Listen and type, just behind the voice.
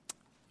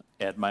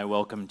add my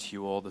welcome to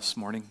you all this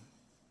morning.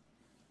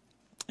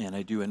 And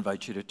I do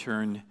invite you to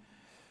turn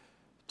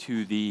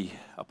to the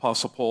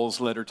Apostle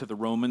Paul's letter to the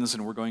Romans,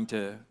 and we're going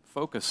to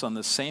focus on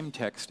the same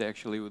text,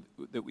 actually,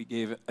 that we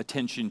gave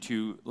attention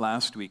to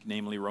last week,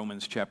 namely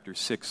Romans chapter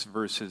 6,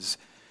 verses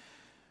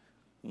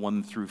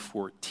 1 through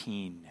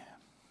 14.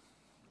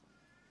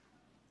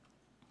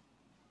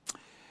 I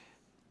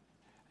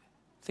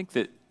think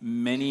that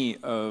many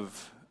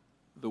of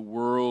the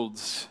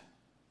world's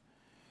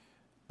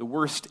the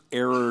worst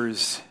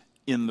errors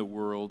in the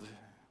world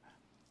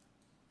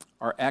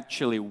are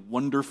actually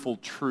wonderful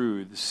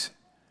truths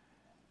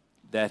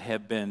that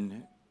have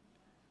been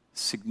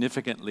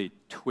significantly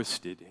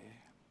twisted.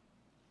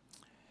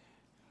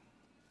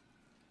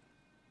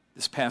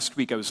 This past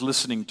week I was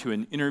listening to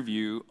an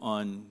interview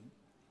on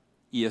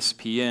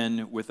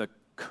ESPN with a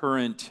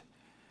current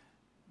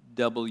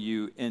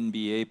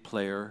WNBA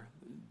player,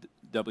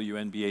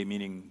 WNBA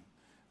meaning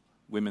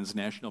Women's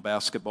National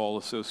Basketball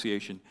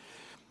Association.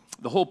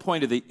 The whole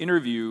point of the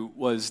interview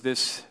was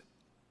this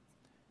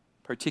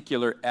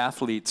particular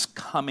athlete's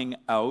coming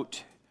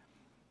out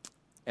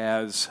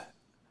as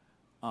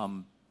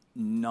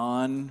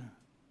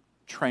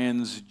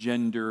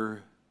non-transgender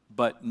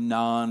but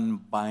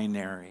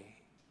non-binary.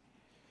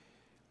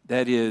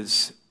 That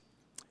is,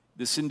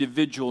 this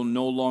individual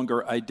no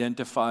longer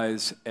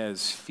identifies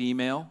as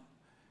female,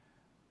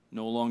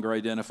 no longer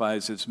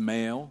identifies as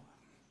male,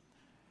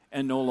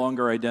 and no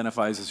longer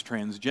identifies as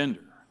transgender.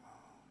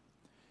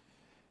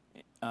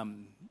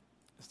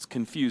 It's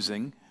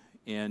confusing,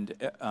 and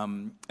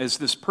as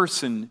this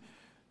person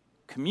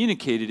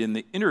communicated in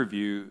the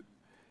interview,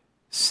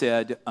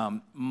 said,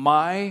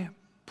 my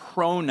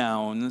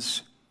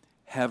pronouns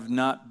have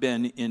not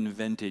been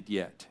invented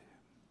yet.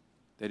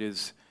 That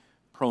is,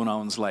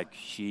 pronouns like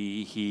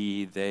she,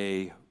 he,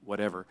 they,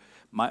 whatever.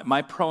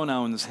 My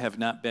pronouns have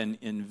not been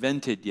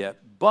invented yet,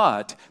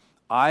 but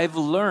I've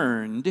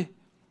learned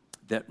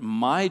that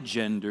my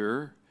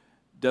gender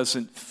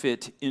doesn't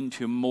fit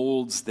into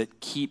molds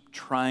that keep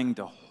trying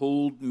to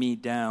hold me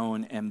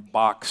down and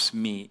box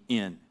me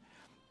in.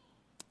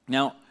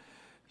 Now,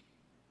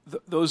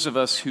 those of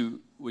us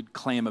who would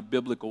claim a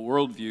biblical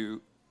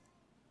worldview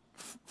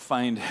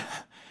find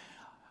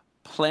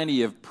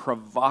plenty of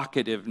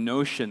provocative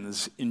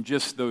notions in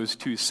just those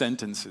two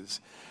sentences.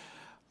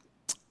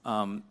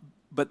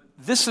 But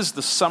this is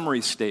the summary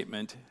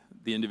statement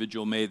the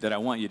individual made that I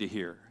want you to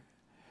hear.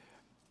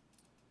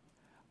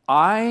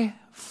 I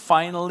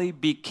finally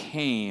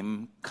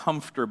became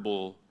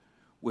comfortable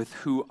with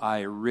who I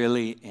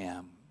really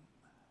am.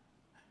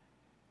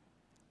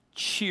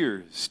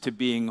 Cheers to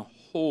being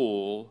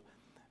whole,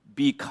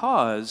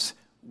 because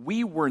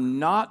we were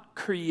not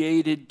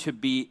created to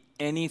be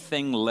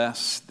anything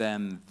less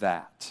than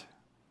that.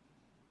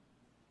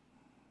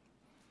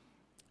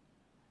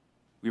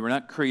 We were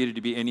not created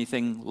to be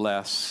anything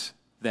less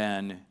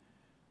than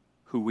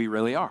who we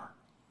really are.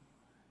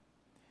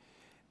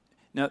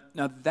 Now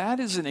that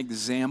is an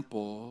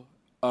example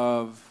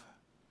of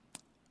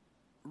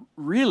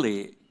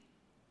really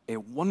a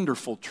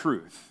wonderful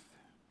truth.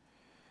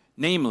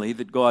 Namely,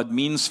 that God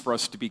means for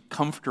us to be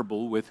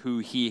comfortable with who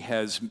He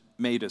has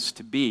made us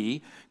to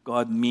be.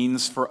 God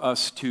means for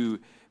us to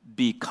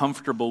be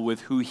comfortable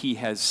with who He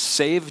has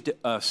saved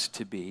us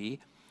to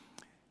be.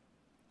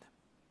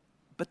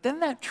 But then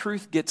that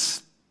truth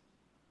gets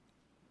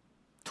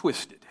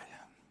twisted.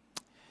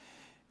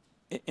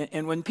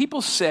 And when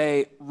people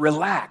say,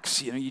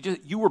 relax,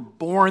 you were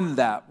born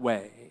that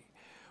way,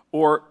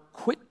 or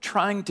quit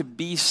trying to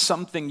be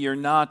something you're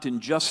not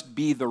and just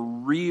be the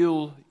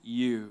real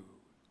you,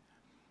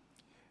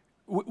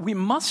 we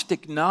must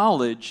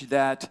acknowledge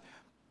that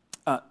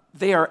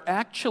they are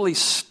actually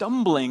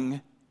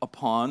stumbling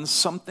upon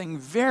something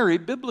very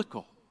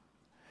biblical.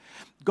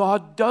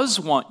 God does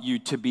want you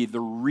to be the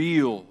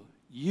real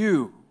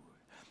you.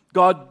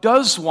 God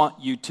does want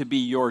you to be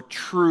your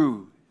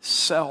true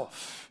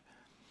self.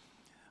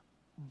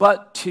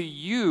 But to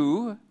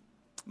you,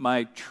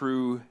 my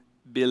true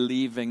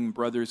believing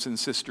brothers and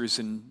sisters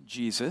in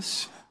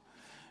Jesus,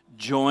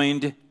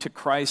 joined to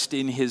Christ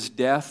in His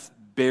death,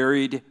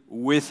 buried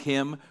with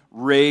Him,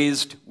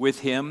 raised with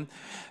Him,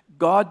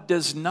 God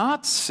does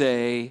not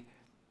say,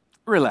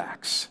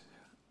 relax,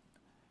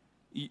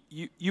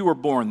 you were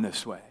born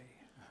this way.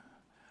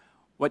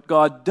 What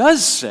God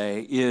does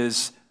say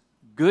is,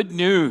 good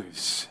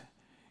news,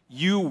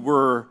 you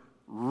were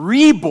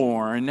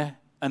reborn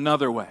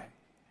another way.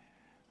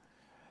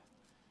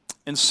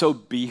 And so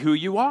be who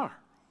you are.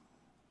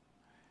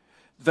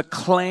 The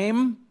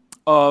claim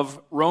of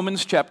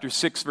Romans chapter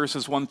 6,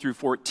 verses 1 through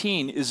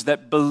 14 is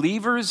that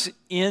believers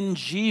in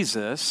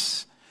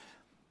Jesus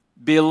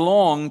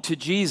belong to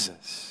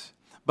Jesus.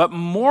 But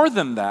more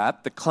than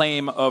that, the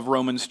claim of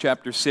Romans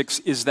chapter 6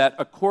 is that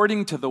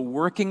according to the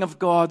working of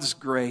God's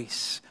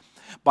grace,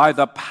 by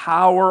the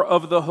power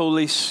of the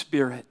Holy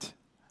Spirit,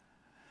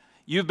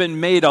 you've been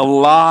made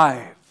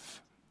alive.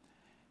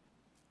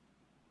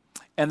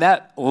 And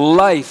that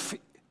life,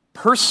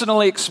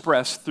 personally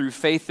expressed through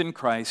faith in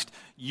Christ,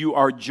 you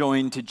are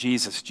joined to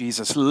Jesus.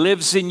 Jesus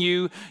lives in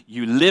you,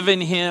 you live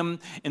in him,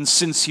 and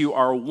since you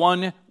are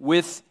one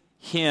with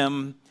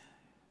him,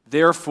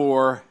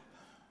 therefore,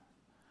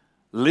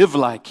 live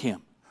like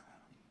him.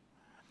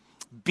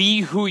 Be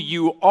who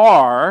you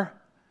are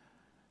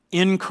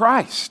in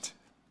Christ.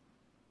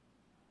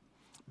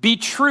 Be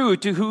true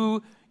to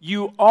who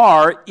you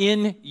are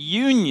in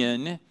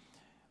union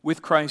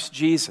with Christ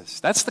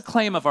Jesus. That's the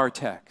claim of our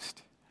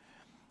text.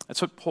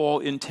 That's what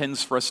Paul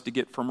intends for us to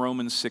get from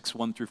Romans 6,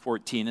 1 through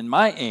 14. And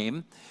my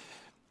aim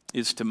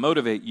is to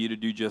motivate you to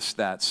do just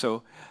that.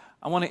 So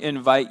I want to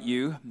invite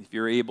you, if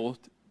you're able,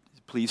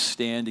 please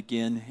stand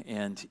again,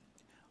 and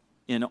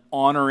in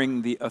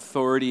honoring the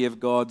authority of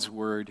God's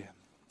word,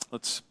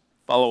 let's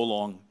follow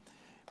along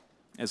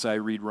as I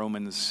read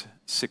Romans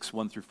 6,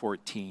 1 through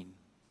 14.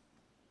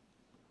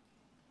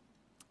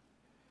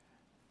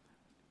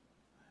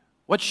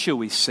 What shall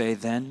we say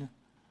then?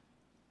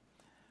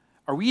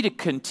 Are we to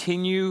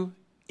continue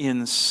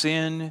in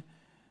sin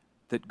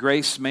that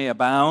grace may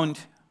abound?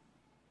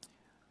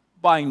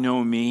 By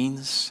no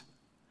means.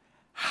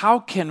 How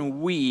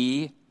can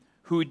we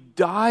who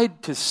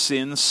died to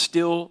sin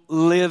still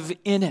live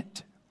in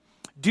it?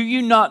 Do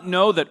you not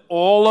know that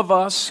all of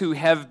us who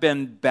have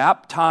been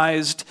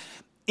baptized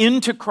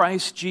into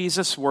Christ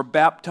Jesus were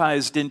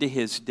baptized into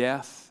his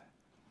death?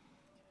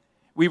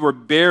 We were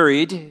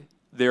buried,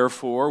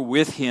 therefore,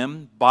 with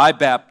him by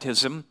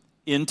baptism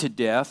into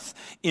death,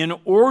 in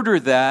order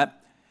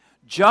that,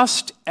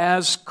 just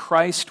as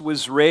Christ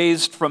was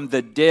raised from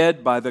the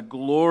dead by the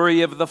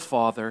glory of the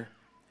Father,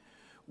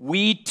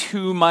 we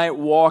too might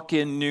walk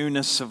in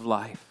newness of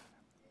life.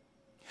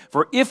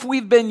 For if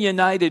we've been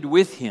united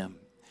with him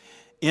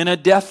in a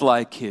death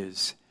like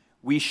his,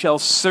 we shall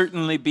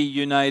certainly be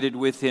united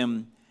with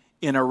him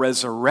in a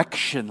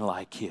resurrection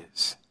like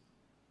his.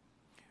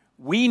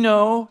 We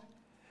know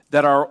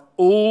that our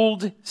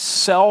old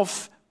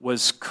self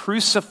was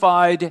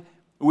crucified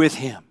with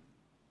him.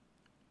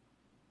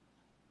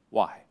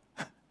 Why?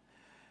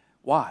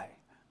 Why?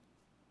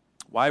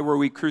 Why were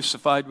we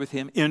crucified with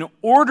him? In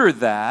order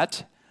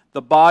that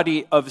the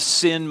body of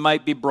sin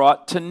might be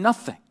brought to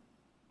nothing.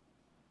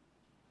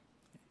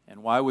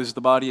 And why was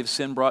the body of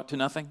sin brought to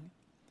nothing?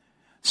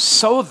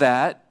 So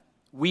that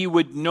we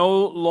would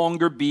no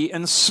longer be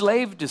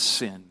enslaved to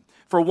sin.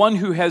 For one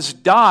who has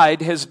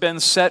died has been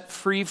set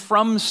free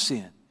from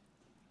sin.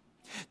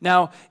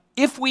 Now,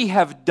 if we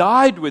have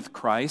died with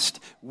Christ,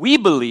 we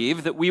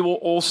believe that we will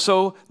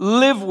also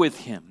live with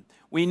him.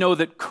 We know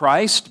that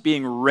Christ,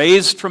 being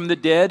raised from the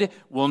dead,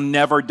 will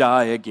never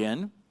die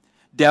again.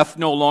 Death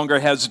no longer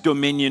has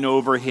dominion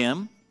over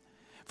him.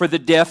 For the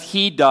death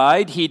he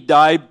died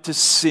to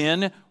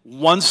sin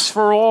once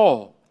for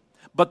all.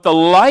 But the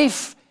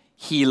life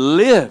he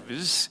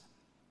lives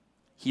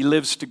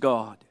to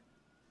God.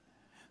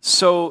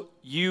 So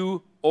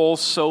you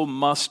also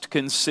must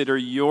consider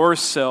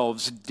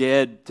yourselves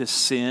dead to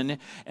sin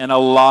and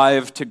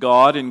alive to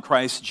God in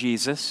Christ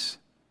Jesus.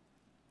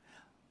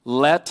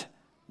 Let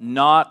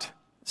not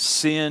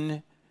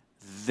sin,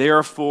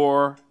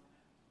 therefore,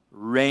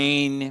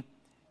 reign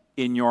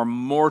in your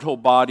mortal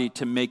body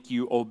to make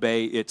you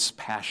obey its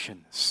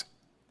passions.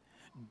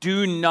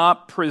 Do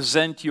not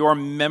present your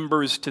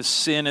members to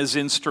sin as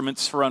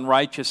instruments for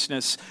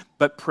unrighteousness,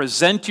 but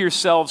present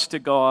yourselves to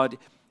God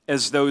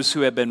as those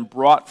who have been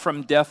brought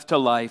from death to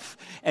life,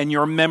 and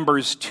your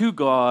members to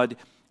God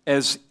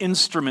as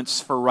instruments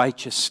for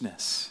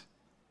righteousness.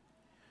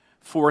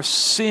 For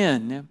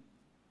sin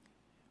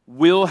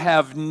will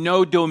have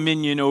no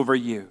dominion over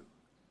you,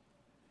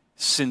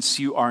 since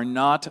you are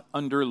not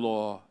under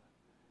law,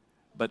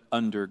 but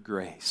under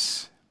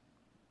grace.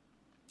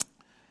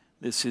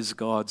 This is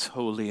God's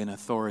holy and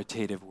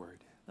authoritative word.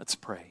 Let's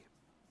pray.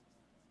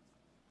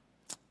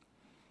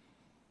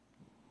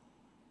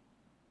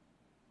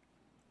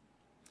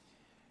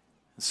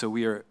 So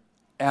we are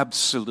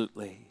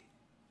absolutely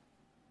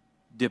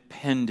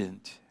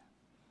dependent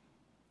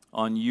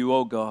on you,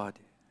 O God,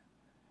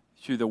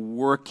 through the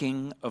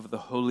working of the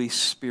Holy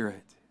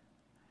Spirit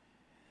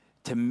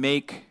to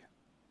make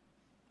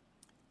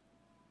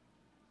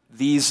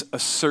these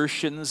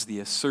assertions, the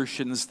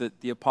assertions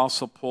that the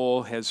Apostle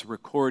Paul has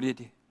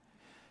recorded,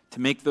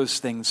 to make those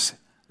things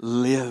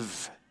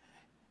live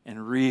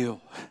and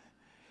real,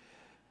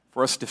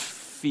 for us to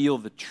feel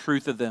the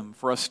truth of them,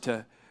 for us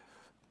to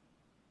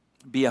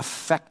be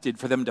affected,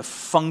 for them to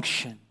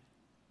function.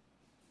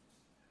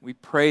 We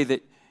pray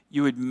that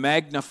you would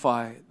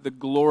magnify the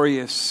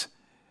glorious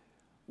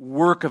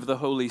work of the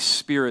Holy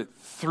Spirit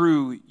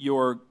through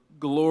your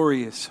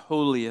glorious,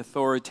 holy,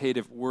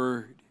 authoritative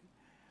word,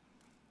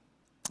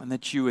 and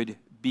that you would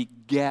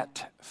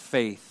beget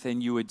faith,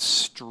 and you would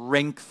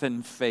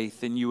strengthen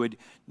faith, and you would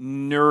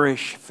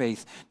nourish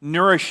faith,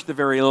 nourish the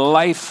very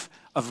life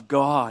of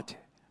God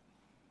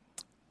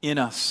in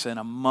us and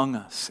among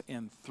us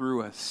and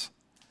through us.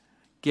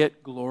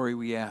 Get glory,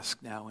 we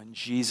ask now, in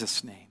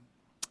Jesus' name.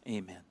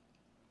 Amen.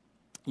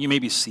 You may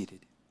be seated.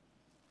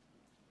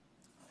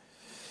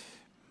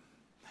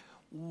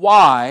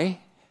 Why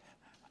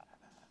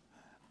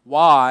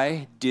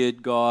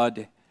did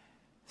God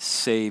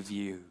save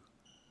you.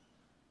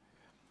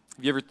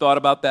 Have you ever thought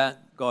about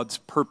that? God's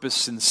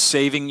purpose in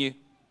saving you?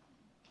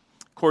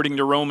 According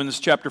to Romans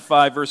chapter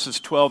 5, verses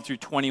 12 through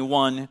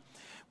 21,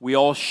 we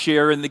all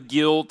share in the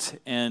guilt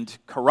and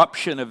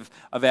corruption of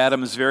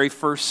Adam's very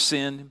first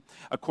sin.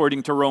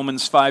 According to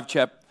Romans 5,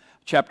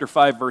 chapter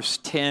 5, verse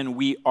 10,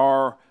 we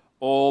are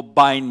all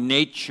by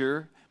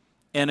nature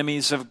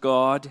enemies of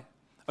God.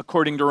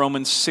 According to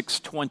Romans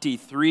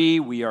 6:23,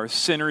 we are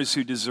sinners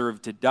who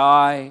deserve to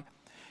die.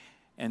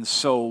 And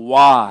so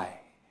why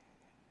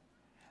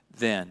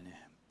then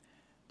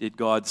did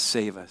God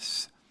save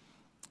us?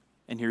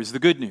 And here's the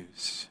good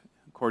news.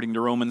 According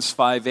to Romans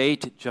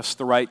 5:8, at just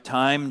the right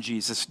time,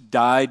 Jesus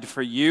died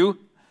for you.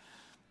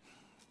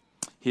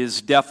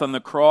 His death on the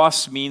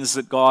cross means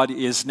that God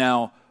is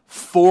now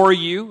for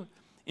you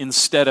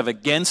instead of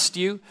against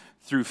you.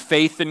 Through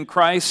faith in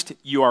Christ,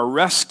 you are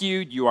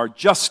rescued, you are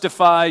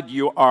justified,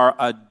 you are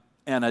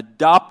an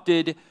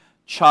adopted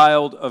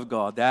child of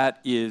God.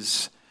 That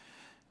is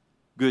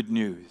good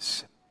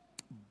news.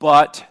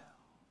 But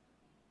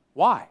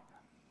why?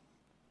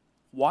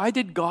 Why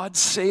did God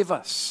save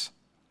us?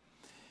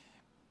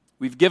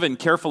 We've given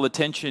careful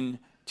attention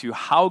to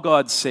how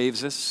God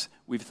saves us.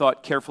 We've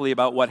thought carefully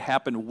about what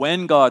happened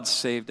when God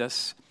saved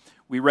us.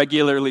 We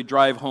regularly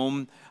drive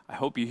home, I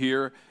hope you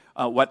hear,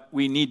 what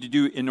we need to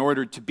do in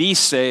order to be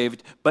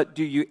saved. But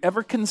do you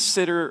ever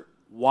consider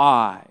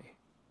why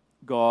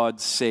God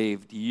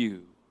saved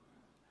you?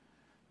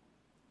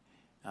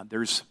 Now,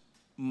 there's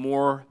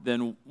more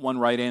than one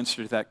right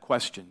answer to that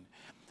question.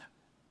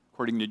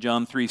 According to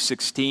John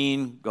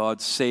 3:16, God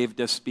saved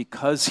us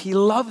because He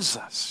loves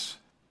us.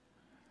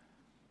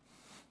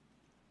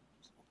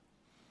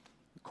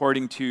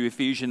 According to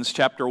Ephesians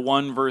chapter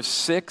 1, verse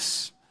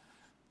 6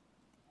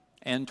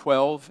 and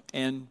 12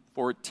 and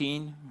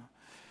 14,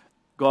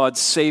 God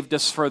saved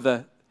us for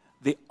the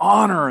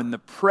honor and the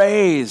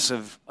praise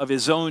of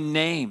His own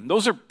name.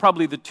 Those are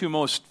probably the two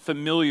most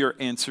familiar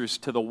answers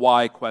to the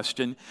why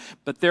question.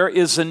 But there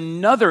is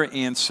another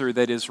answer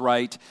that is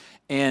right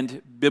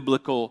and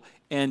biblical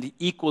and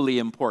equally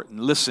important.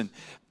 Listen,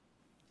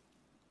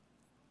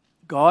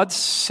 God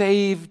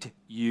saved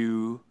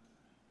you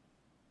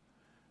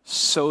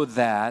so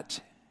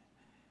that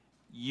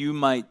you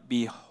might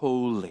be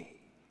holy.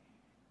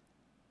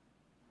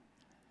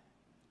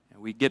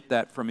 And we get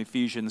that from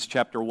Ephesians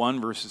chapter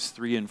 1, verses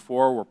 3 and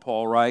 4, where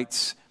Paul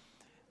writes,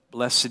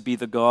 "Blessed be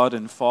the God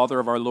and Father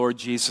of our Lord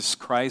Jesus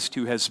Christ,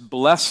 who has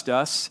blessed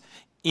us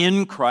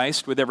in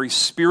Christ with every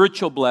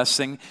spiritual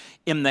blessing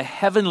in the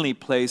heavenly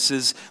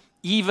places,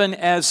 even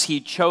as He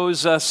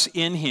chose us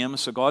in Him."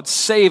 So God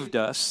saved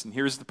us, and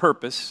here's the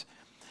purpose,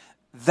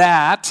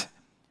 that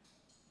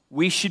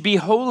we should be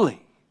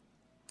holy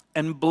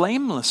and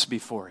blameless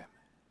before Him.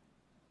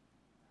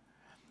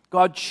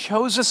 God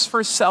chose us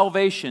for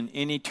salvation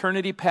in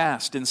eternity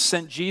past and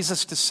sent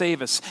Jesus to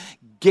save us,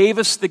 gave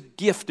us the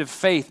gift of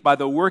faith by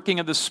the working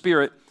of the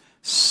Spirit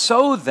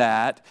so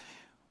that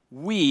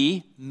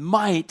we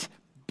might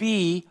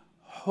be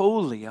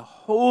holy, a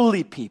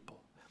holy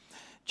people.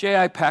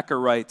 J.I. Packer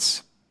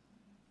writes,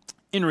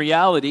 "In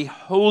reality,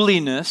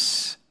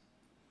 holiness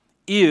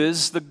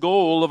is the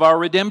goal of our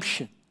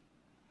redemption.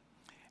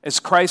 As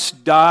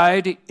Christ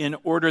died in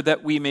order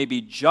that we may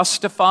be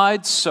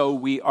justified, so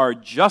we are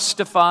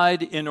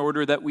justified in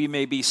order that we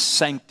may be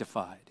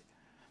sanctified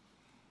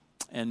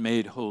and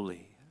made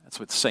holy."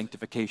 That's what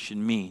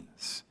sanctification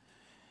means.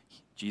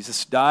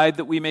 Jesus died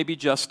that we may be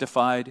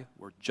justified.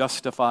 We're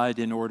justified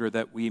in order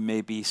that we may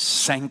be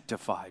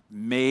sanctified,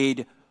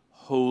 made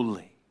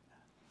holy.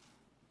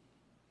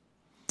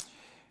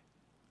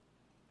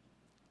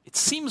 It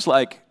seems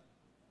like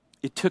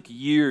it took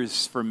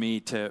years for me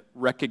to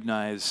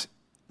recognize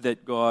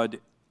that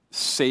God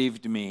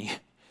saved me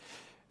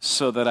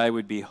so that I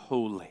would be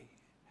holy.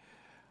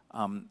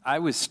 I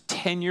was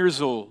 10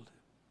 years old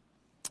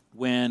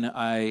when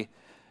I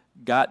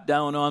got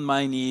down on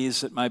my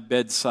knees at my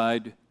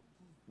bedside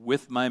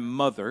with my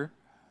mother,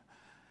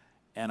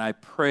 and I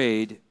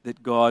prayed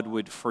that God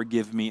would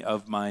forgive me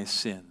of my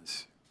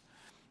sins.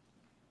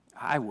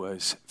 I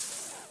was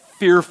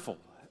fearful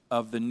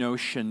of the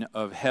notion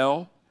of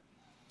hell.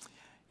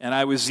 And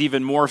I was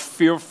even more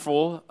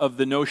fearful of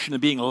the notion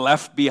of being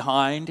left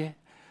behind.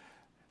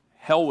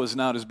 Hell was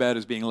not as bad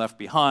as being left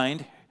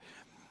behind.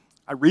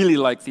 I really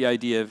liked the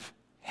idea of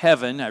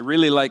heaven. I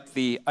really liked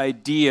the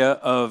idea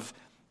of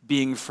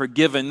being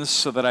forgiven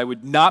so that I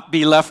would not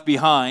be left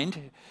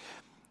behind.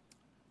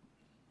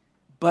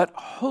 But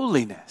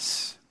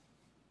holiness.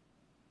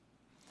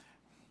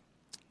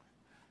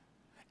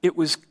 It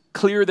was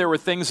clear there were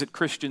things that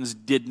Christians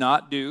did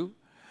not do,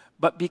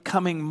 but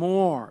becoming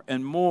more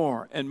and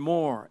more and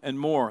more and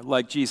more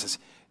like Jesus.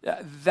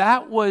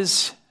 That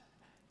was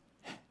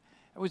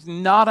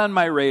not on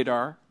my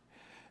radar.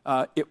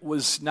 It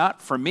was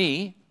not for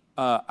me.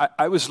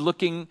 I was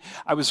looking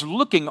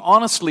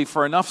honestly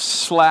for enough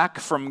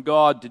slack from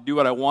God to do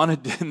what I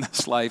wanted in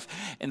this life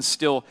and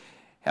still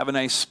have a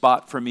nice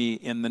spot for me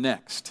in the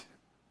next,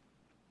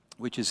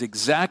 which is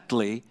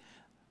exactly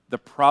the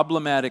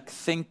problematic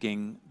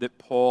thinking that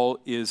Paul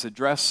is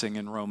addressing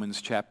in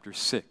Romans chapter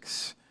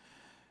 6.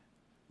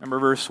 Remember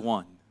verse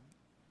 1.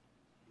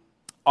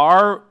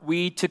 Are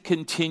we to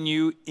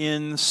continue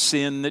in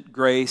sin that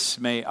grace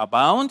may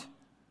abound?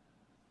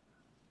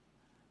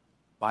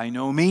 By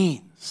no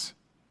means.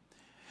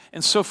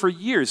 And so for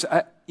years,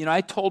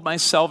 I told my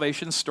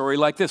salvation story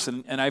like this,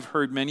 and I've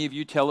heard many of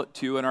you tell it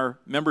too in our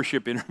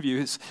membership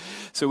interviews.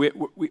 So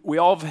we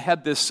all have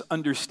had this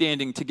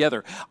understanding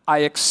together. I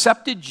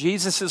accepted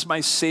Jesus as my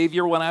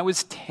Savior when I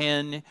was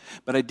 10,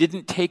 but I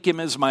didn't take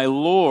Him as my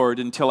Lord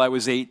until I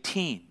was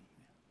 18.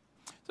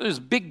 So there's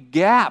a big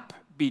gap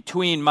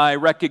between my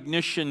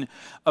recognition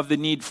of the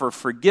need for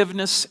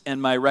forgiveness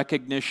and my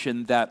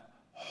recognition that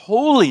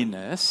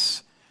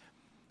holiness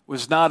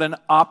was not an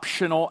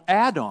optional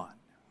add-on.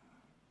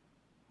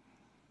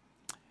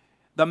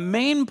 The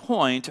main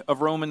point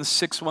of Romans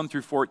 6, 1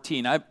 through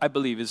 14, I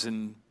believe,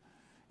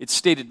 it's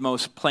stated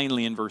most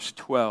plainly in verse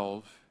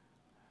 12.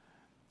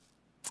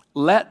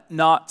 Let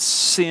not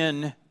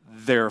sin,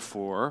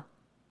 therefore,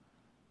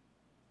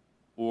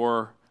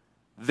 or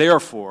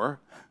therefore,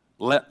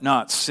 let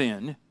not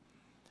sin,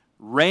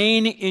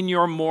 reign in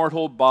your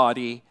mortal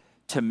body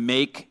to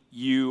make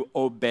you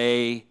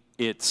obey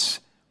its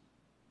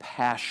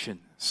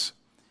passions.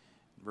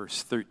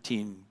 Verse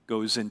 13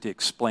 goes into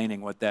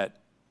explaining what that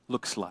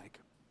looks like.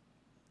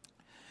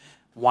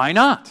 Why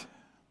not?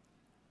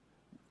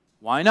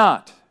 Why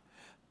not?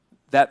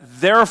 That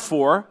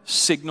therefore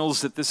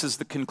signals that this is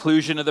the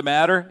conclusion of the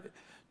matter.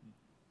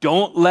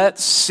 Don't let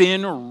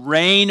sin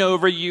reign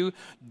over you.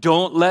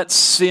 Don't let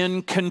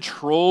sin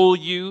control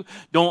you.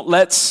 Don't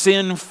let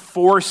sin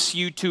force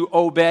you to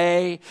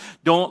obey.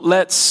 Don't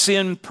let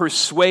sin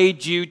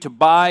persuade you to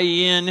buy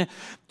in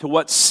to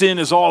what sin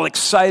is all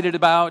excited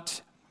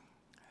about.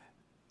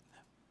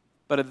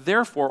 But it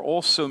therefore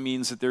also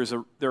means that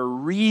there are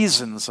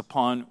reasons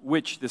upon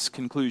which this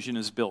conclusion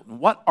is built. And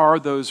what are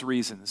those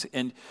reasons?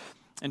 And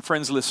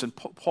friends, listen,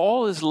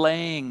 Paul is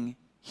laying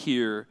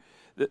here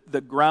the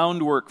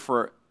groundwork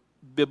for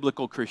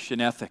biblical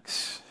Christian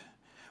ethics.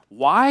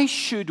 Why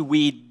should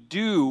we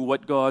do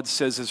what God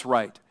says is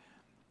right?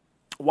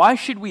 Why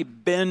should we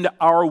bend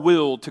our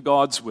will to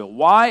God's will?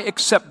 Why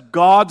accept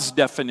God's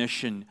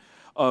definition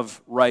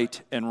of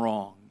right and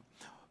wrong?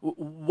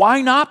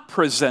 Why not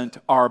present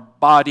our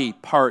body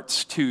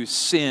parts to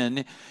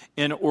sin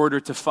in order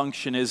to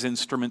function as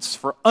instruments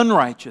for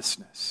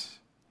unrighteousness?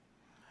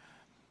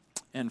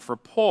 And for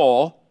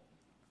Paul,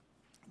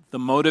 the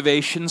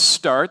motivation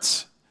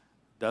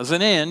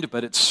doesn't end,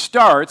 but it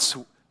starts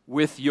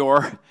with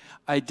your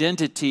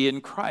identity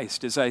in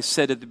Christ, as I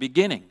said at the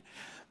beginning.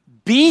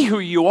 Be who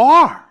you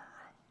are.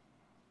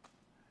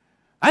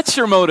 That's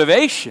your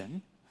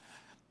motivation.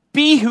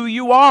 Be who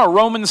you are.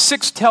 Romans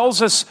 6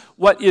 tells us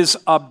what is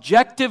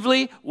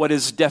objectively, what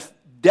is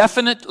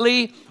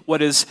definitely, what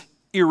is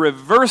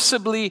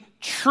irreversibly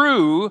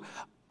true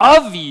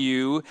of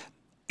you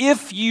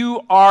if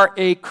you are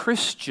a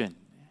Christian.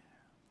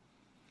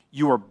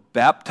 You are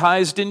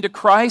baptized into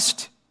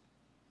Christ.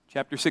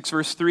 Chapter 6,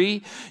 verse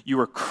 3. You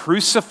are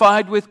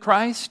crucified with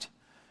Christ.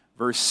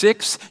 Verse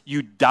 6.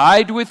 You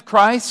died with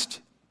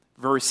Christ.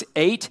 Verse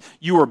 8.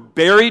 You were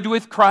buried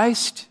with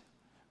Christ.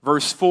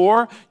 Verse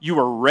 4, you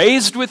were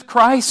raised with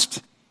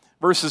Christ.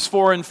 Verses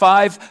 4 and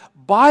 5,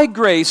 by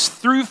grace,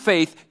 through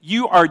faith,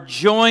 you are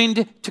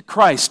joined to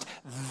Christ.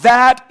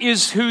 That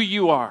is who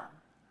you are.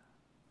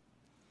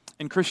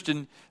 And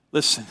Christian,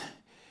 listen,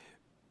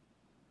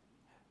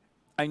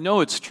 I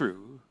know it's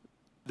true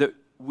that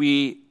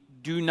we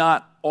do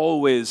not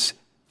always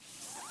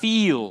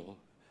feel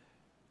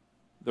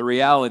the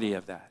reality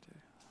of that.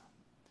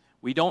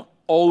 We don't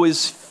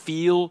always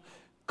feel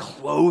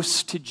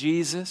close to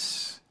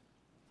Jesus.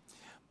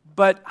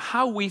 But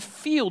how we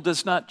feel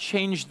does not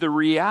change the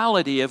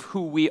reality of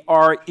who we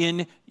are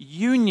in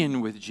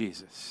union with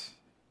Jesus.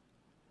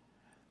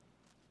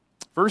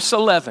 Verse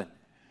 11,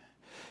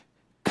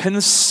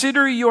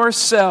 consider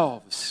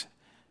yourselves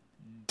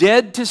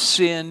dead to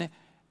sin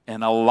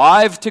and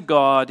alive to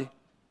God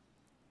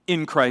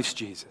in Christ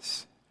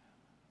Jesus.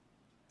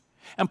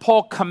 And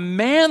Paul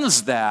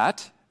commands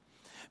that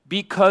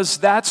because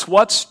that's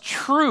what's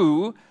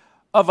true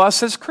of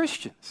us as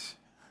Christians.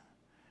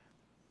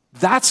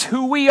 That's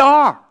who we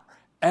are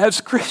as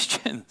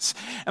Christians.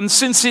 And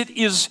since it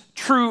is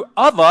true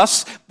of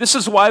us, this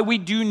is why we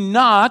do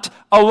not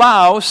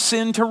allow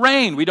sin to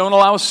reign. We don't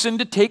allow sin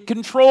to take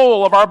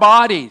control of our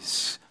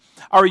bodies.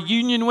 Our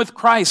union with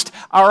Christ,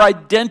 our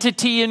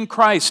identity in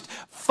Christ,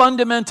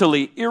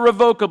 fundamentally,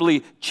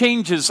 irrevocably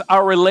changes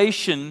our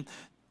relation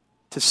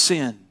to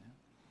sin.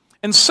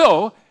 And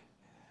so,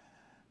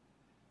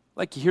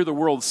 like you hear the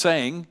world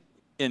saying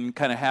in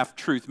kind of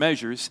half-truth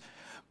measures,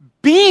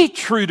 be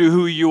true to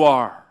who you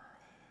are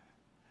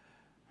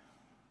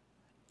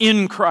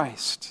in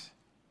Christ.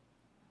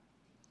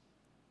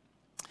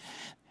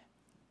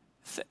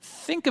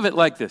 Think of it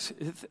like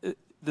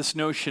this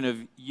notion of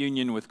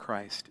union with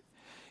Christ.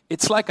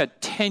 It's like a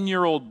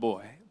 10-year-old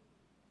boy.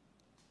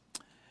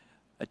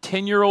 A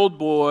 10-year-old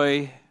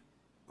boy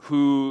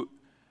who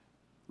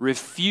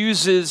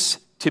refuses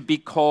to be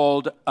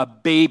called a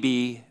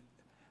baby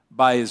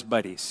by his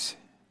buddies.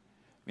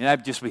 I mean,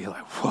 I'd just be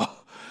like, whoa,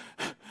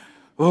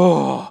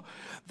 oh.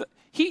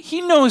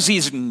 He knows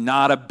he's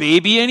not a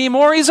baby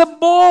anymore. He's a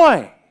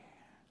boy.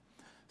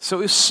 So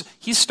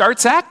he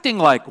starts acting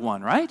like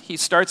one, right? He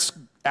starts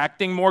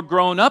acting more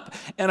grown up.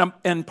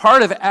 And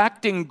part of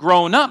acting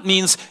grown up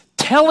means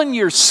telling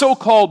your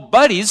so-called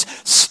buddies,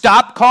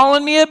 stop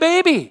calling me a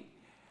baby.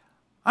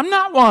 I'm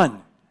not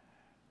one.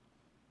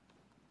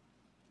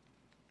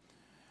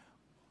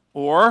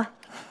 Or,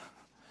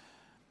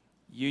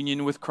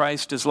 union with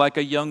Christ is like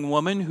a young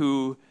woman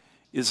who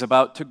is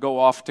about to go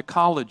off to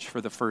college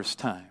for the first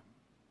time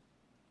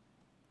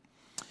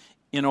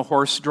in a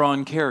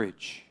horse-drawn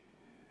carriage.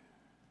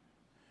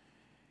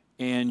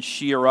 And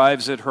she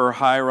arrives at her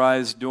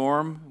high-rise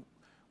dorm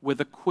with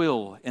a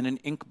quill and an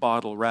ink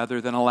bottle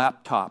rather than a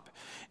laptop.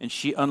 And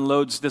she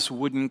unloads this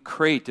wooden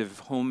crate of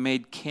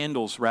homemade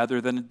candles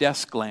rather than a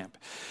desk lamp.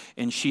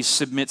 And she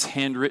submits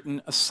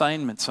handwritten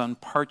assignments on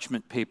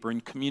parchment paper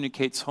and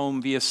communicates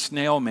home via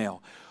snail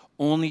mail,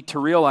 only to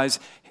realize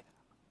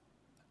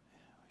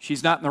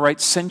she's not in the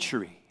right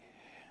century.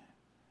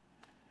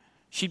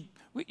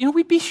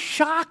 We'd be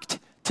shocked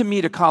to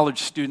meet a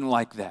college student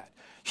like that.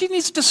 She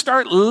needs to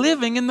start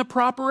living in the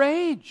proper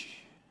age.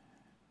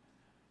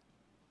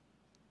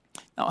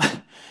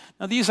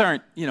 Now these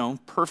aren't,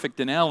 perfect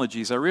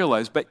analogies, I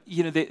realize, but,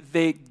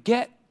 they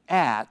get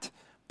at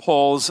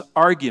Paul's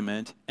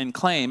argument and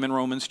claim in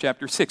Romans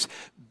chapter 6.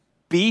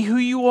 Be who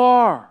you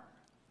are.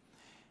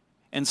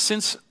 And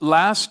since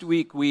last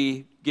week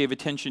we gave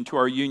attention to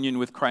our union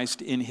with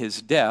Christ in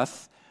his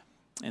death,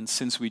 and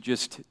since we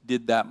just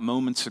did that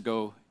moments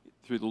ago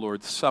through the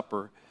Lord's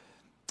Supper,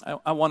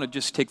 I want to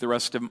just take the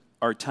rest of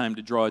our time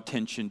to draw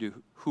attention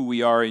to who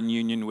we are in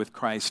union with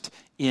Christ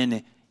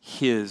in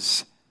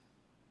his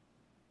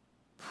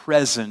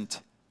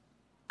present,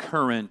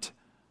 current,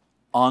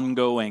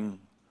 ongoing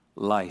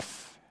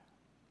life.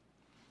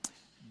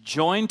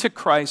 Joined to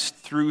Christ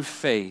through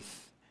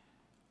faith.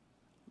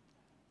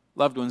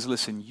 Loved ones,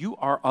 listen, you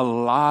are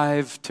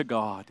alive to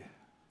God.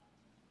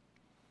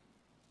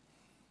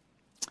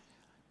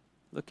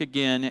 Look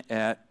again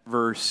at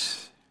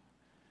verse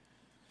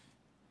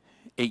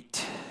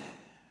 8.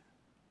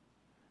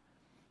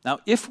 Now,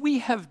 if we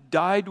have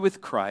died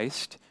with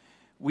Christ,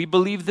 we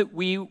believe that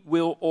we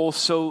will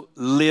also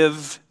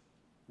live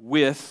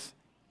with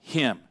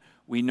him.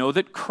 We know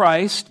that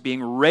Christ,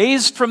 being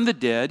raised from the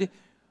dead,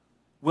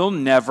 will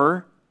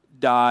never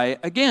die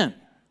again.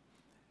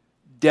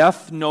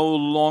 Death no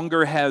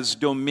longer has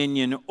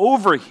dominion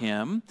over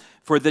him,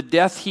 for the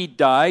death he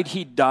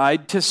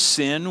died to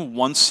sin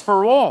once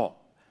for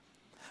all.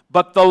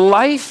 But the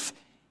life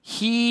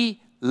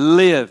he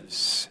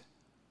lives,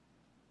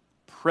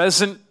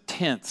 present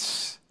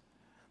tense,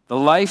 the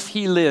life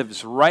he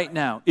lives right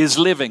now, is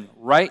living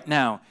right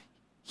now.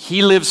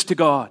 He lives to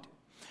God.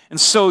 And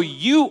so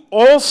you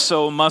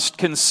also must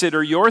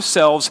consider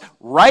yourselves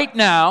right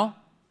now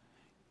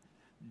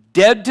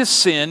dead to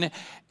sin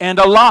and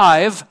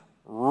alive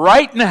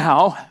right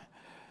now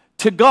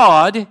to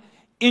God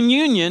in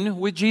union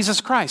with Jesus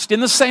Christ, in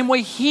the same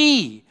way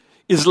he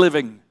is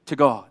living to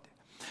God.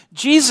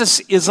 Jesus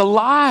is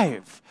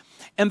alive.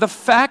 And the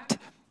fact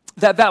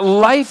that that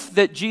life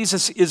that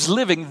Jesus is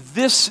living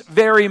this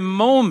very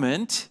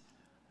moment,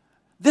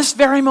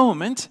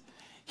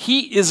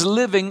 he is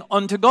living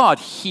unto God.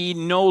 He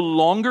no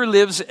longer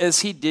lives as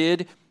he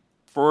did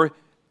for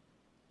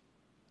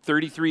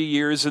 33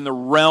 years in the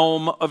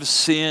realm of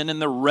sin, in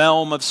the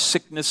realm of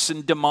sickness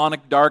and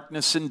demonic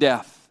darkness and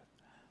death.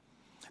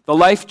 The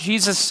life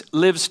Jesus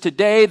lives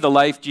today, the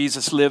life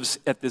Jesus lives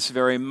at this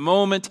very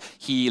moment,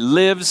 he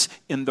lives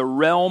in the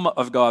realm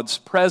of God's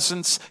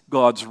presence,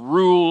 God's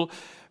rule,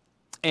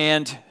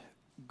 and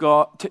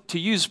God, to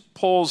use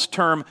Paul's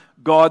term,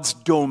 God's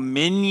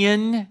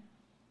dominion,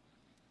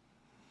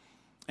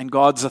 and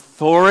God's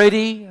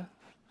authority,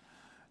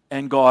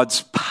 and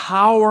God's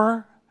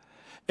power,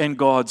 and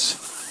God's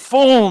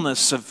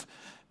fullness of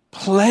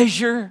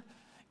pleasure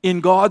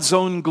in God's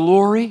own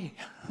glory.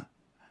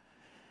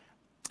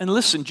 And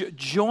listen,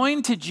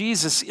 join to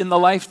Jesus in the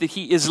life that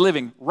he is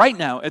living right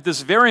now, at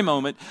this very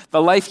moment,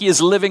 the life he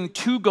is living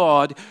to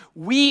God,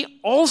 we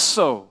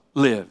also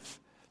live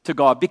to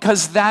God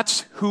because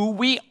that's who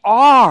we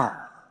are.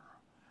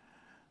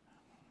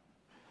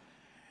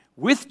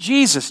 With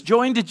Jesus,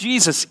 joined to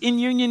Jesus, in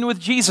union with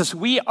Jesus,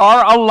 we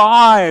are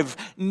alive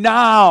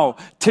now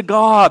to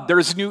God.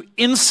 There's new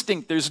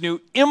instinct, there's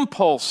new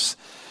impulse.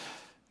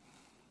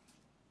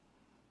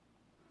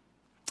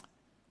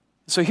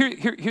 So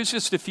here's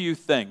just a few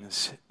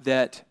things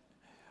that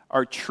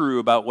are true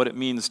about what it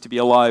means to be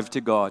alive to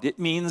God. It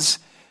means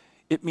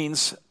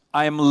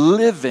I am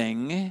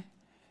living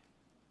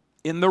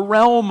in the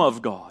realm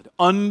of God,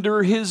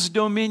 under his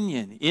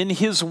dominion, in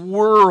his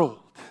world.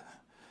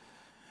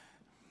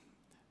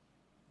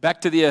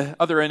 Back to the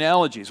other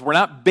analogies. We're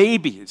not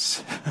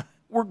babies.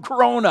 We're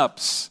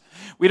grown-ups.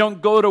 We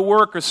don't go to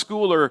work or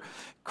school or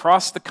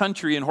cross the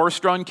country in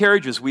horse-drawn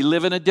carriages. We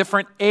live in a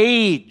different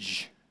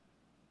age.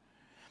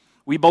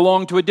 We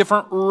belong to a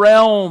different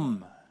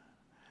realm.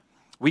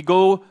 We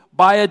go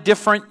by a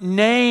different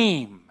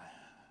name.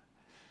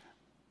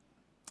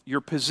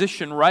 Your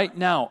position right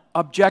now,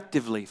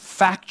 objectively,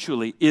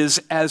 factually,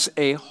 is as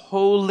a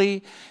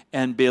holy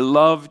and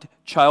beloved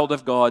child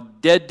of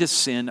God, dead to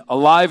sin,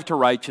 alive to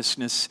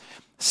righteousness,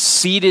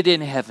 seated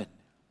in heaven.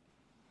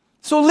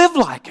 So live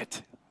like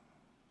it.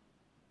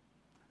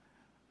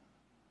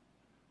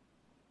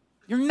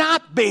 You're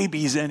not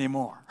babies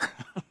anymore.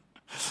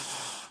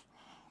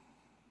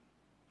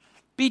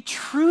 Be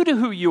true to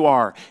who you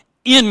are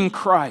in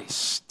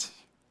Christ.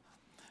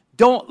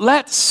 Don't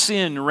let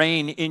sin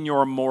reign in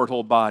your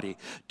mortal body.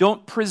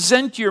 Don't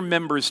present your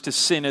members to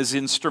sin as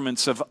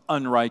instruments of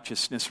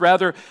unrighteousness.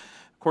 Rather,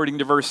 according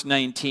to verse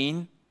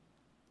 19,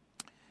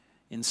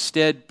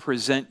 instead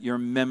present your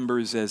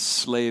members as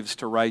slaves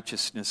to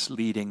righteousness,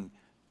 leading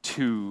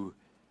to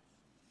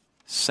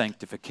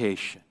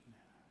sanctification,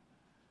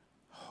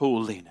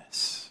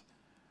 holiness,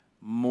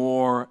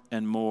 more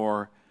and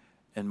more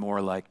and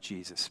more like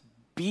Jesus.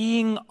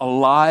 Being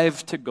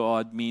alive to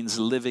God means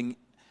living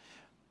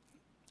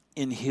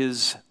in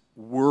His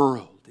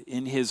world,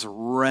 in His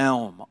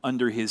realm,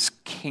 under His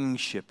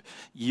kingship,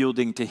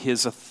 yielding to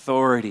His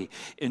authority,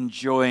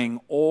 enjoying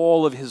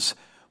all of His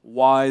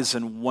wise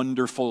and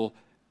wonderful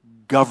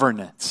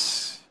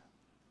governance.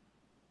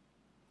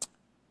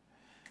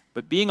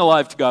 But being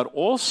alive to God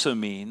also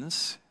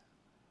means,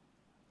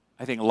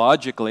 I think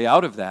logically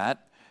out of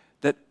that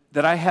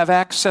I have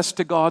access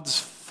to God's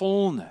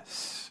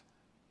fullness.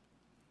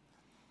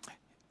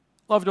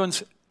 Loved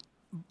ones,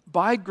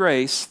 by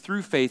grace,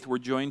 through faith, we're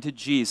joined to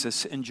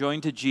Jesus, and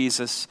joined to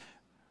Jesus,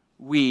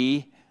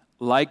 we,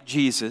 like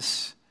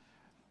Jesus,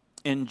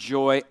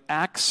 enjoy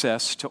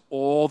access to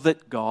all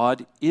that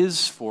God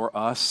is for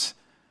us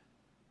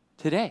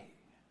today.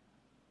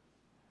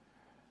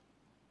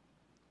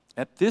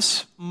 At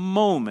this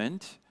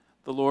moment,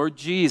 the Lord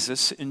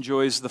Jesus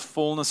enjoys the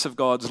fullness of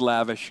God's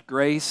lavish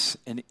grace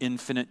and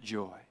infinite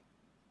joy.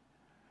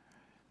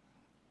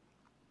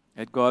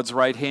 At God's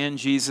right hand,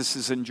 Jesus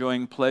is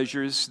enjoying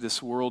pleasures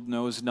this world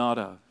knows not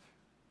of.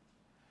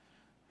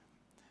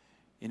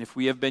 And if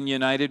we have been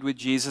united with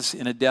Jesus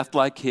in a death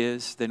like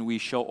His, then we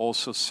shall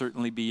also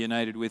certainly be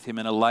united with Him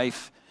in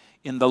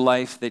the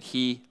life that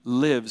He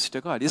lives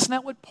to God. Isn't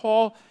that what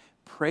Paul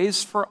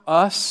prays for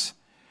us?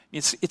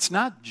 It's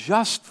not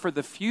just for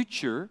the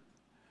future.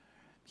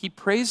 He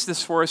prays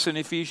this for us in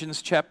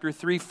Ephesians chapter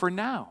 3 for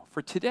now,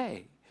 for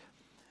today.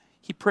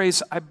 He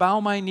prays, I bow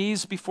my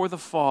knees before the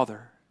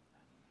Father,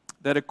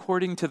 that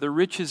according to the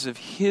riches of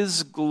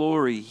His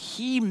glory,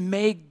 He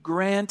may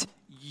grant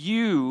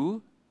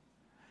you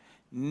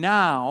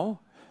now,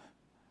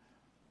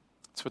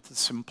 that's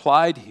what's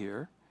implied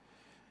here,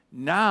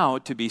 now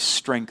to be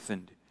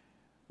strengthened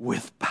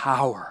with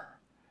power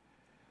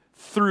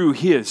through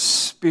His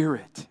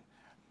Spirit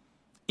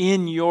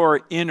in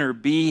your inner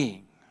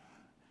being,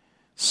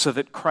 so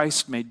that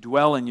Christ may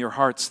dwell in your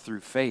hearts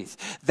through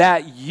faith,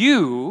 that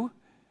you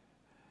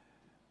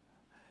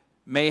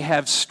may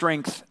have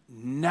strength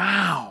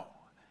now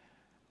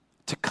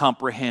to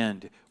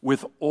comprehend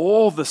with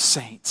all the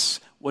saints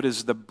what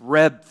is the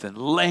breadth and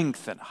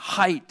length and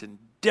height and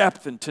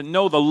depth, and to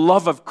know the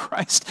love of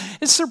Christ.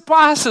 It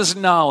surpasses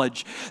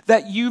knowledge,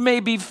 that you may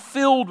be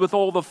filled with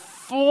all the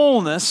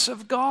fullness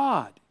of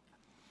God.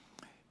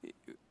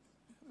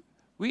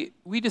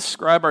 We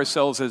describe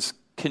ourselves as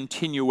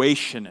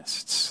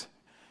continuationists.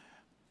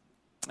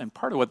 And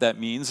part of what that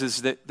means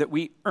is that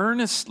we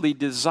earnestly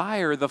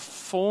desire the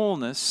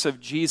fullness of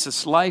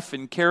Jesus' life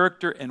and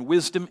character and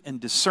wisdom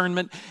and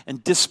discernment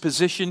and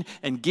disposition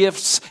and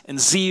gifts and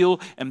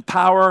zeal and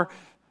power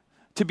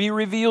to be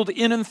revealed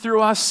in and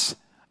through us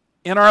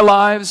in our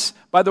lives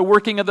by the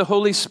working of the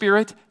Holy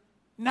Spirit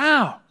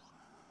now.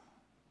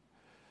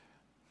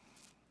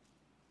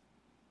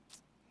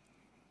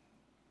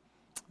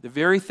 The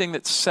very thing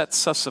that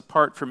sets us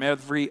apart from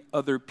every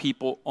other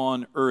people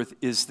on earth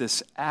is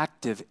this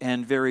active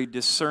and very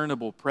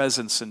discernible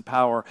presence and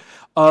power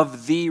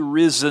of the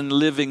risen,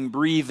 living,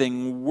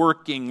 breathing,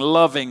 working,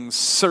 loving,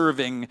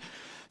 serving,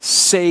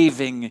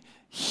 saving,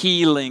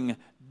 healing,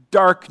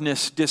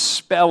 darkness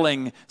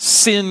dispelling,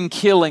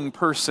 sin-killing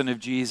person of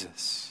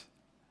Jesus.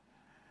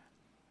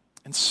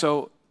 And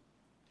so,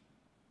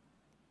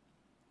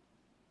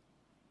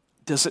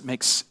 does it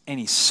make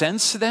any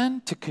sense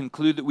then to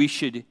conclude that we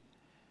should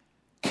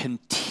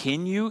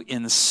continue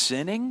in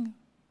sinning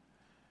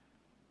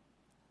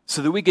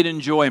so that we could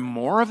enjoy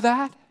more of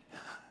that?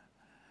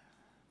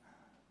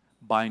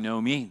 By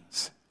no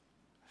means.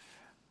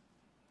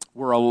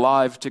 We're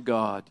alive to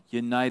God,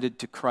 united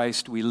to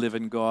Christ. We live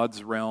in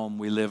God's realm.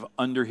 We live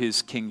under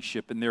His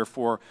kingship, and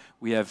therefore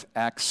we have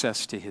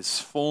access to His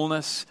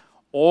fullness,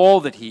 all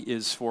that He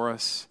is for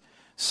us,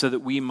 so that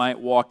we might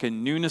walk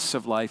in newness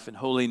of life and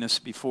holiness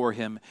before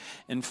Him.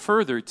 And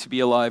further, to be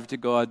alive to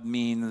God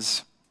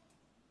means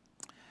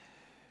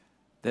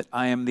that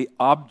I am the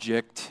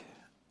object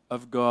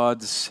of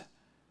God's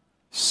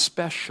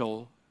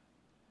special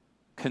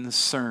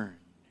concern.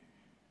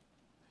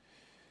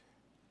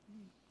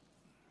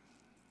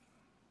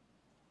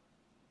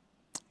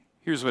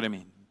 Here's what I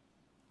mean.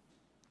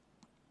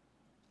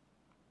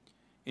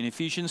 In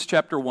Ephesians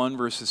chapter 1,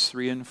 verses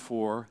 3 and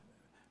 4,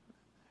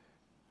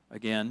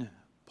 again,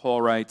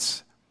 Paul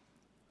writes,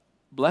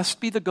 "Blessed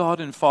be the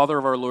God and Father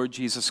of our Lord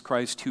Jesus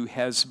Christ, who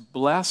has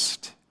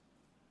blessed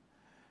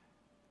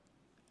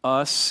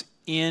us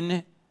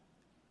in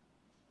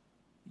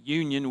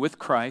union with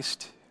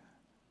Christ,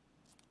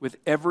 with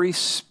every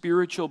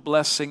spiritual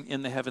blessing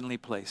in the heavenly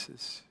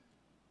places,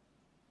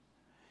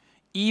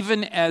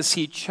 even as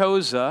he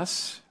chose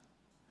us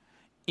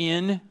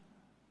in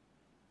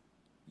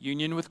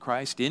union with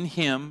Christ, in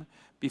him,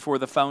 before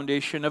the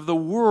foundation of the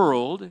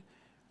world,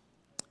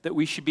 that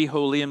we should be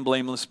holy and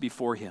blameless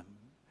before him."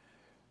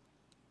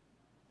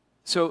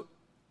 So,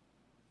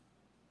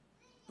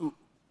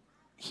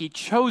 he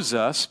chose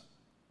us,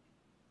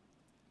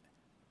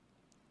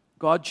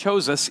 God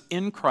chose us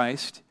in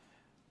Christ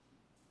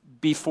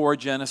before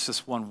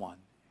Genesis 1:1.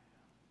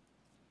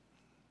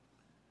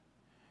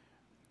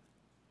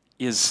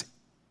 Is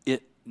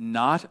it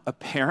not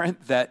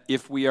apparent that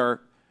if we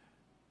are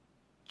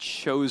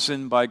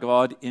chosen by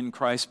God in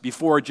Christ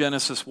before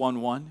Genesis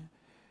 1:1,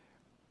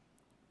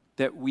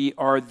 that we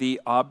are the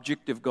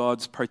object of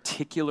God's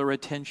particular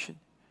attention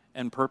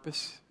and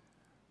purpose?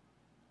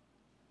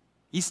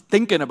 He's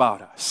thinking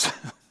about us.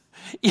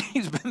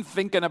 He's been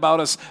thinking about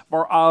us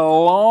for a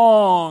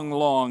long,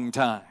 long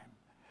time.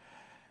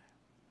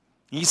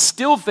 He's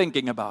still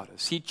thinking about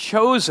us. He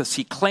chose us.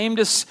 He claimed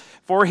us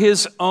for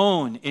his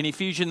own. In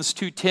Ephesians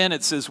 2:10,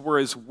 it says we're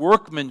his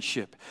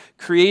workmanship,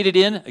 created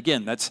in,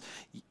 again, that's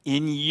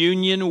in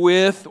union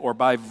with or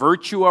by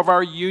virtue of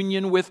our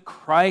union with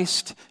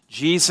Christ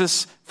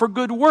Jesus for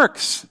good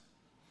works,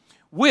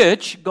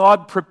 which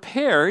God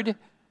prepared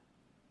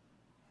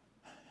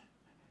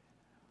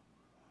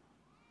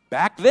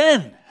back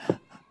then,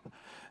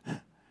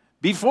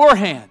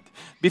 beforehand,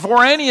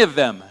 before any of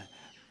them,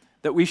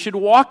 that we should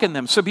walk in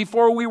them. So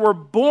before we were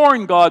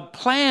born, God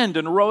planned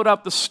and wrote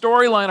out the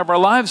storyline of our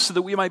lives so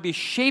that we might be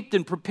shaped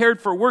and prepared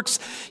for works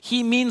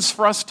he means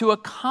for us to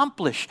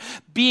accomplish.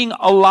 Being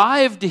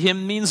alive to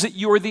him means that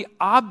you are the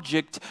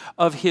object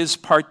of his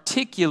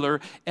particular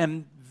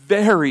and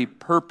very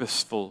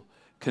purposeful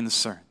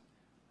concern.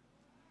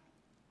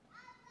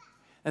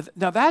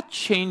 Now that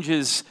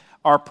changes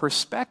our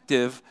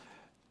perspective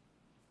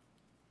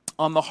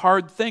on the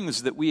hard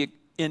things that we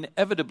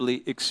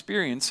inevitably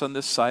experience on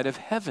this side of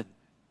heaven.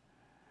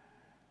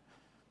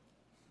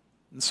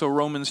 And so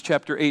Romans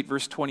chapter 8,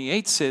 verse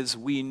 28 says,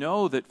 we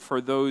know that for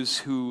those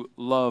who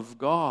love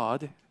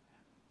God,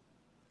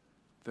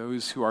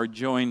 those who are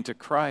joined to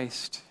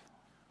Christ,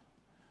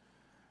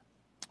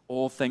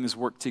 all things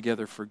work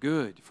together for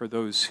good, for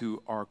those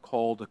who are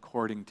called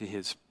according to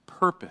his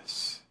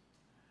purpose.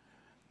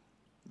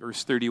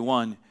 Verse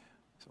 31,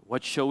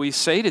 what shall we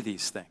say to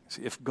these things?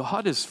 If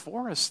God is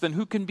for us, then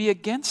who can be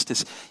against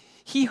us?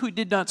 He who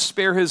did not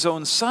spare his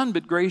own son,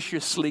 but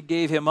graciously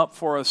gave him up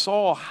for us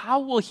all, how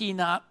will he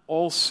not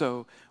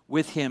also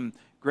with him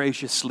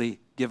graciously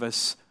give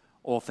us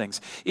all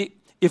things?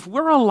 If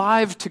we're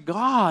alive to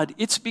God,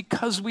 it's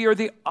because we are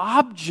the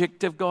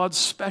object of God's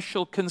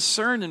special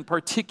concern and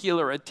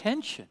particular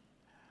attention.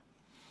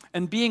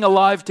 And being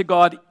alive to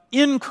God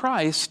in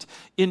Christ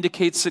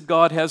indicates that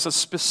God has a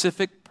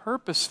specific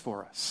purpose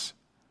for us.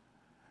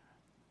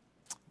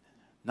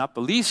 Not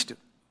the least of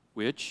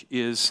which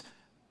is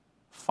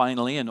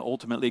finally and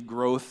ultimately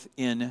growth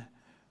in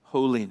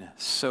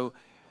holiness. So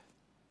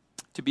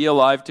to be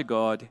alive to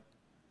God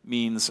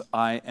means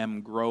I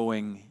am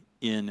growing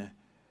in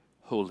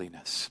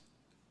holiness.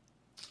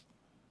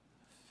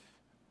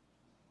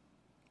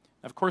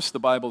 Of course, the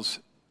Bible's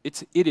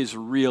it is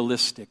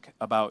realistic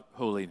about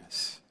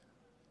holiness.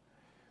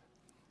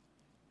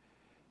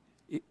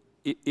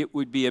 It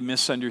would be a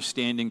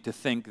misunderstanding to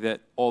think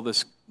that all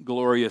this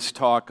glorious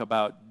talk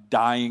about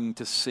dying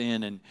to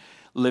sin and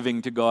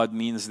living to God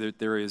means that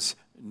there is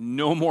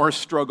no more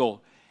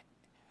struggle,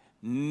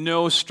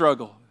 no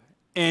struggle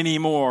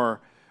anymore,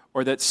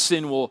 or that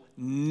sin will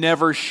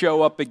never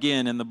show up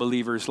again in the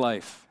believer's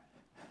life.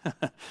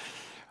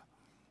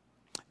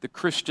 The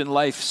Christian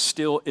life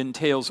still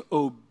entails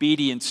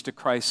obedience to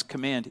Christ's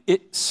command.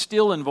 It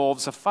still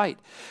involves a fight,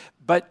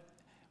 but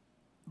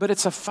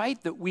it's a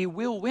fight that we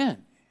will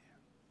win.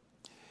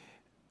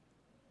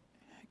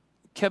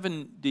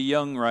 Kevin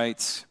DeYoung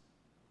writes,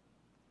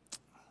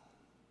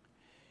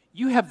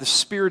 you have the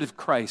Spirit of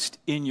Christ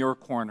in your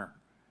corner,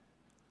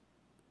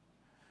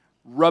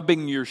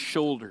 rubbing your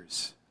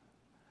shoulders,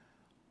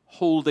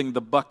 holding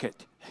the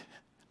bucket,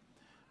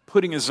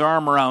 putting his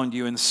arm around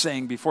you and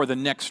saying before the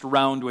next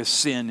round with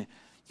sin,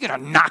 you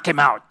gotta knock him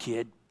out,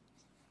 kid.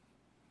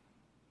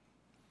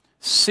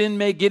 Sin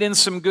may get in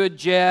some good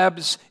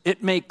jabs.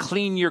 It may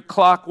clean your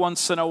clock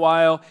once in a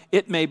while.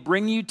 It may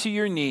bring you to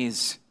your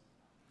knees.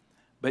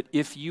 But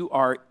if you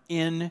are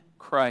in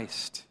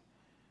Christ,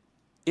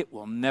 it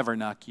will never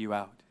knock you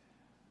out.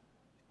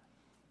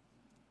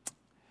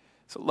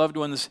 So, loved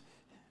ones,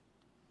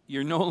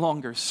 you're no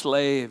longer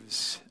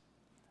slaves,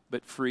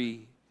 but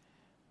free.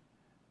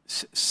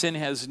 Sin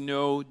has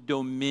no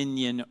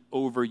dominion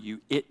over you.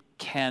 It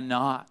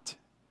cannot.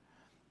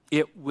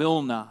 It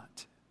will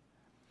not.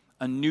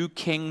 A new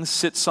king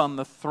sits on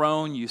the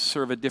throne. You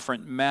serve a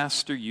different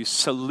master. You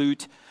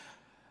salute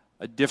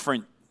a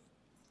different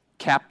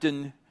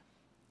captain.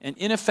 And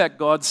in effect,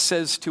 God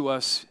says to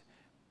us,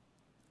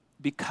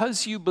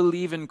 because you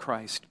believe in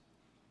Christ,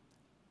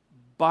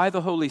 by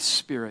the Holy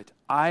Spirit,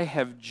 I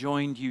have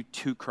joined you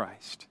to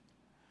Christ.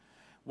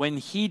 When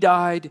He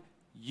died,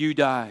 you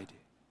died.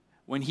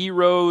 When He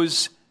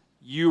rose,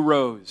 you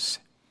rose.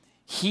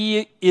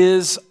 He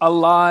is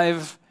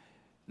alive,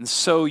 and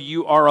so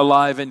you are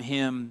alive in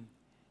Him.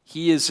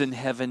 He is in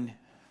heaven.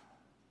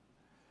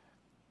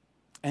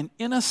 And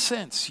in a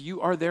sense,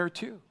 you are there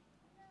too.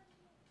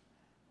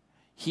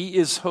 He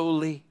is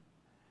holy,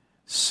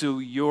 so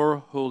you're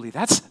holy.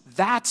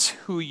 That's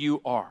who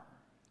you are.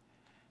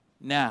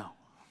 Now,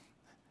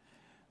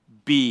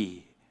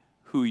 be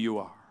who you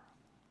are.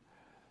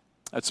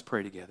 Let's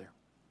pray together.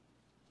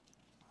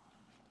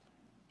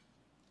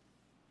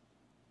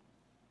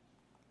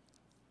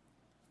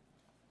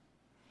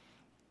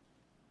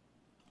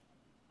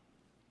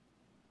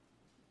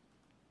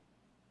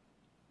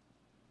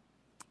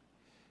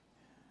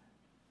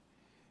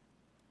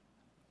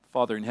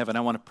 Father in heaven,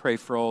 I want to pray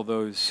for all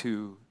those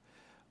who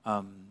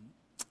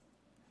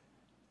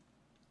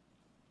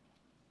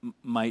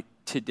might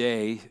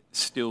today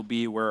still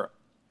be where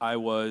I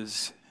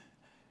was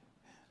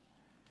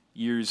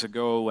years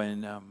ago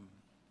when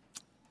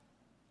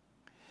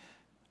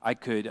I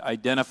could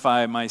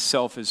identify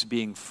myself as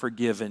being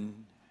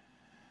forgiven.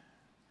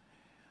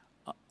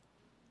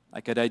 I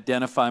could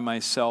identify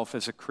myself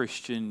as a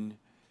Christian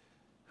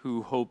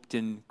who hoped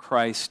in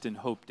Christ and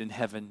hoped in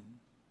heaven.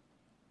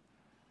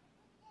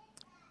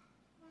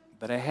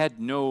 But I had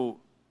no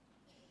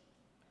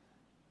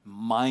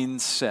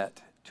mindset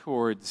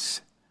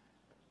towards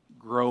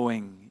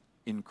growing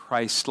in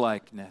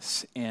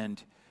Christ-likeness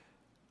and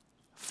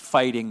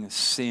fighting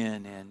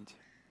sin and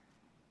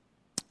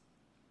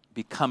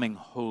becoming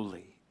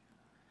holy.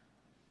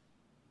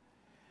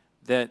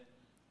 That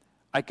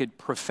I could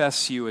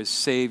profess you as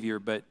Savior,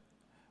 but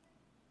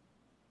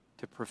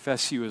to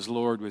profess you as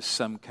Lord was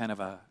some kind of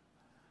a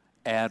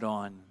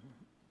add-on,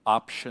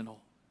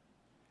 optional.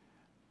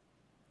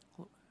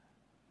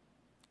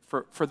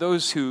 For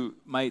those who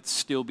might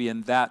still be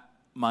in that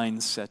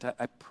mindset,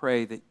 I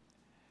pray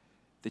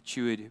that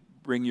you would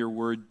bring your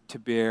word to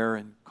bear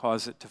and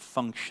cause it to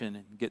function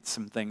and get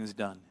some things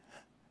done.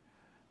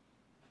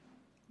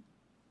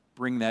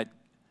 Bring that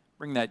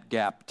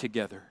gap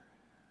together.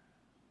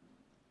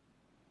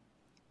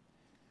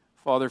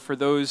 Father, for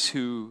those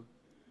who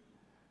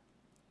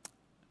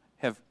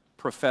have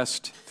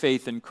professed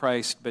faith in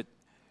Christ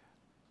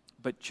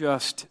but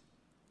just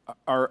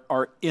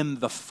are in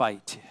the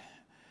fight,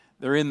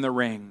 they're in the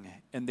ring,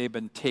 and they've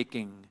been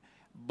taking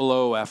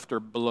blow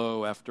after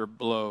blow after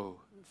blow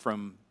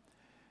from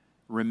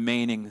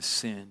remaining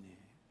sin.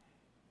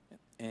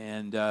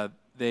 And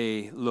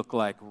they look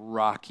like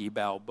Rocky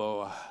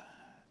Balboa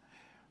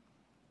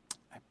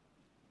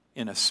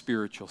in a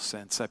spiritual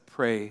sense. I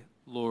pray,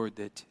 Lord,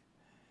 that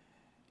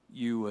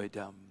you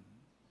would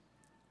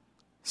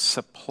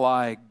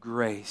supply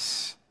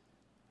grace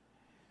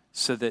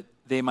so that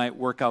they might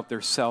work out their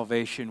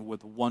salvation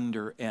with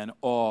wonder and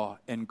awe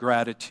and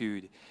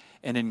gratitude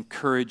and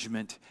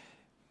encouragement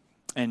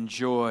and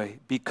joy,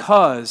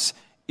 because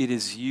it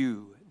is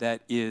you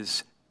that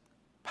is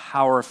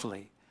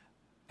powerfully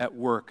at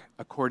work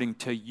according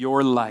to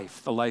your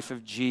life, the life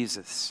of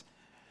Jesus,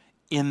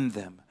 in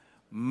them,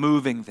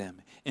 moving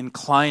them,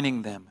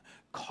 inclining them,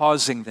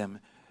 causing them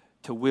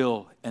to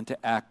will and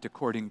to act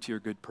according to your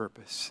good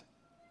purpose.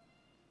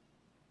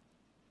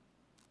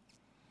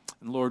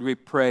 And Lord, we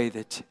pray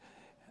that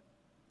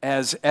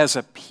as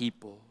a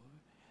people,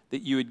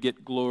 that you would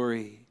get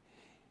glory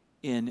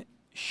in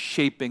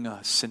shaping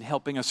us and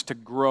helping us to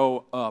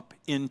grow up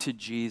into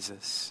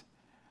Jesus,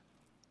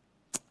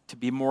 to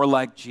be more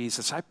like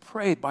Jesus. I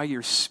pray by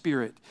your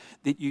Spirit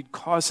that you'd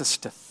cause us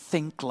to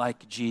think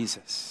like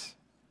Jesus.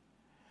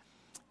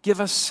 Give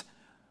us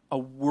a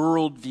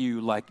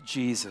worldview like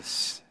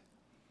Jesus.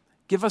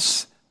 Give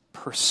us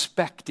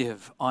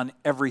perspective on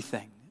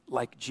everything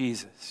like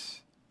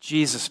Jesus.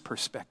 Jesus'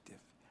 perspective.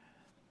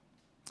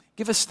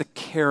 Give us the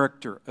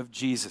character of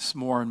Jesus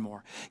more and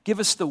more. Give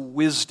us the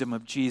wisdom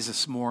of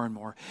Jesus more and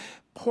more.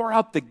 Pour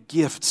out the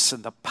gifts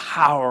and the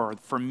power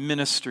for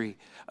ministry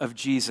of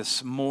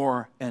Jesus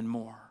more and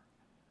more.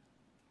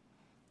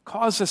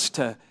 Cause us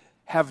to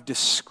have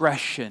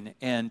discretion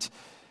and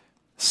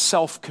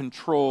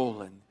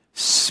self-control and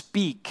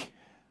speak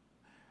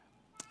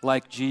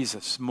like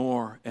Jesus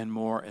more and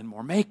more and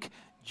more. Make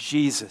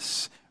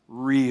Jesus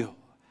real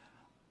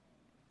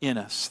in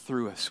us,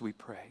 through us, we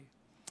pray.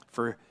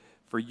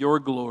 For your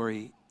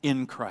glory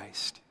in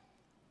Christ.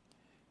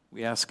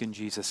 We ask in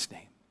Jesus'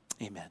 name.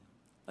 Amen.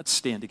 Let's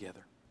stand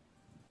together.